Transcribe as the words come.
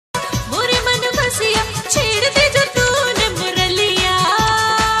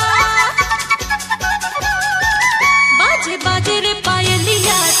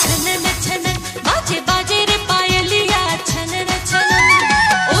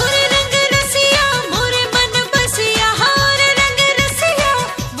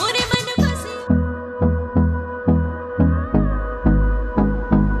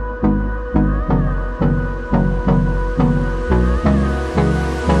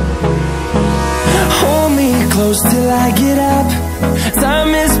close till I get up.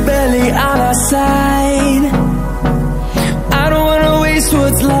 Time is barely on our side. I don't wanna waste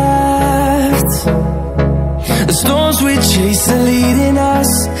what's left. The storms we chase are leading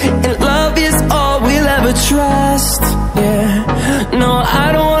us, and love is all we'll ever trust. Yeah, no, I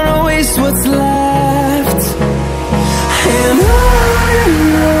don't wanna waste what's left. And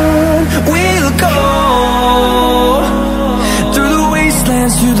on we'll go, through the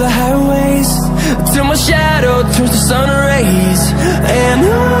wastelands, through the highways, till my shadow turns to sun rays. And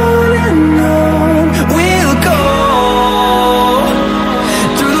on we'll go,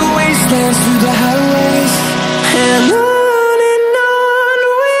 through the wastelands, through the highways, and on we'll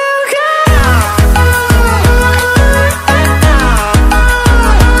go.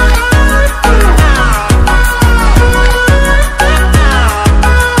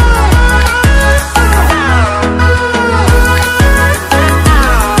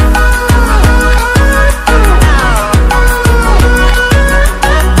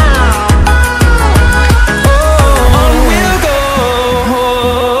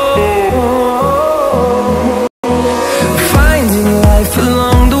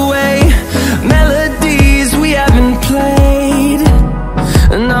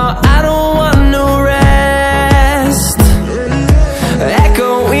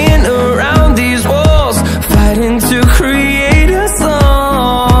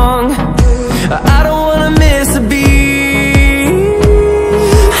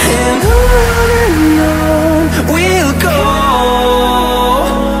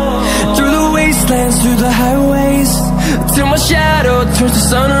 Through the highways, till my shadow turns to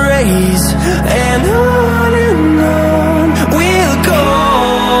sun rays. And on we'll go,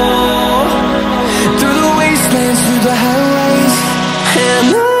 through the wastelands, through the highways, and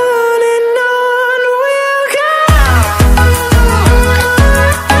on we'll go.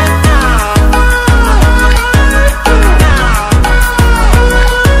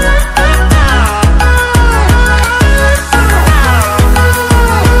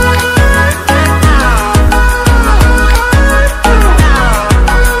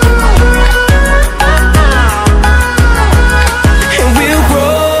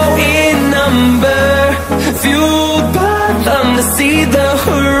 See the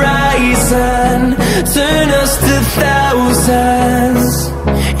horizon, turn us to thousands,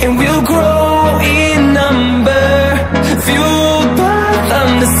 and we'll grow in number, fueled by them.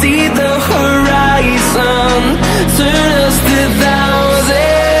 To see the horizon, turn us to thousands,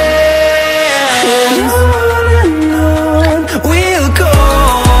 and on we'll go,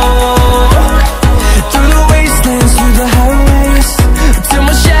 through the wastelands, through the highways, till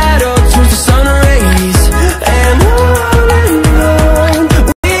my shadow turns to sun rays. And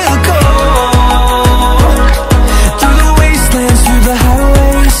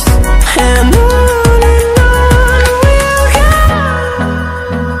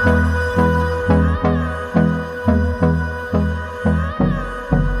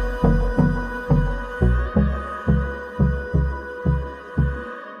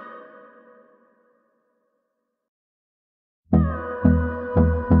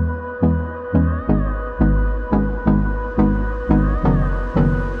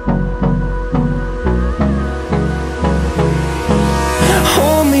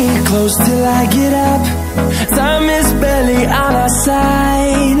close till I get up. Time is barely on our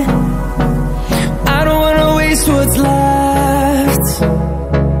side. I don't wanna waste what's left.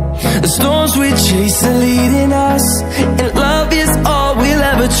 The storms we chase are leading us, and love is all we'll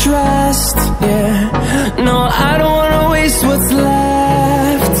ever trust. Yeah, no, I don't wanna waste what's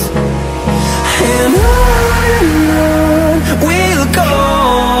left. And on we'll go,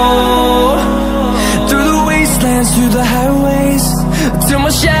 through the wastelands, through the highways, till my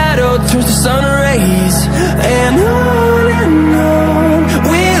shadow turns to sun rays. And on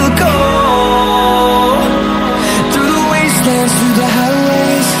we'll go, through the wastelands, through the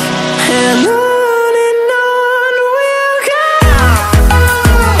highways, and on we'll go.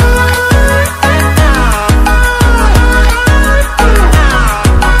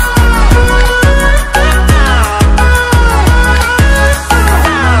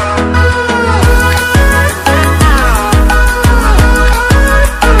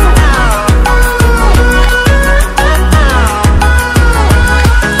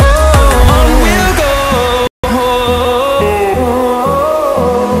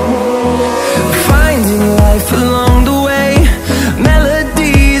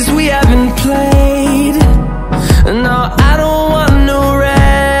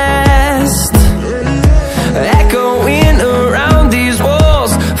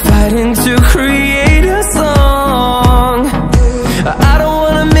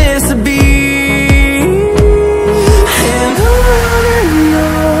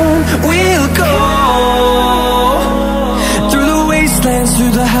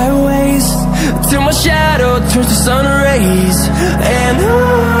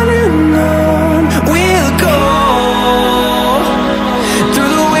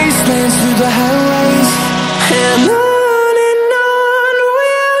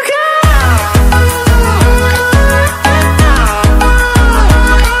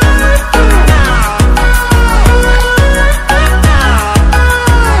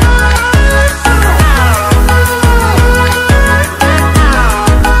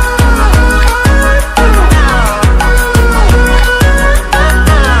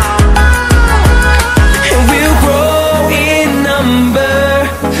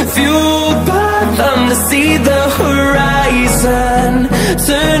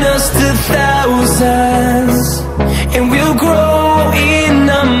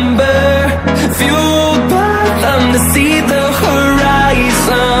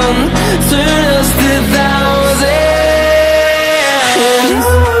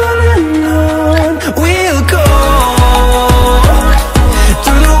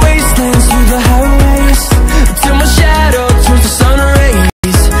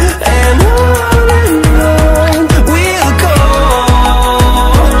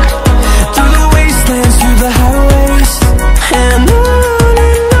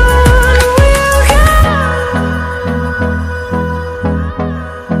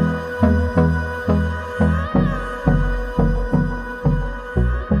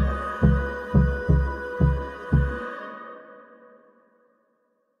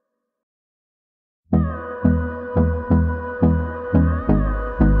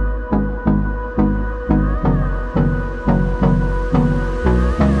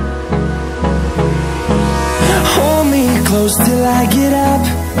 close till I get up.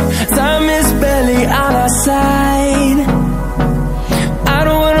 Time is barely on our side. I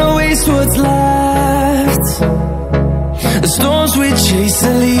don't wanna waste what's left. The storms we chase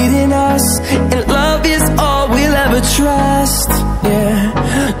are leading us, and love is all we'll ever trust. Yeah,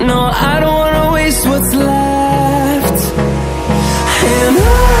 no, I don't wanna waste what's left. And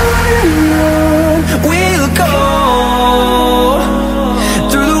on we'll go,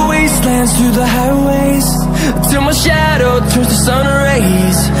 through the wastelands, through the highways, till my shadow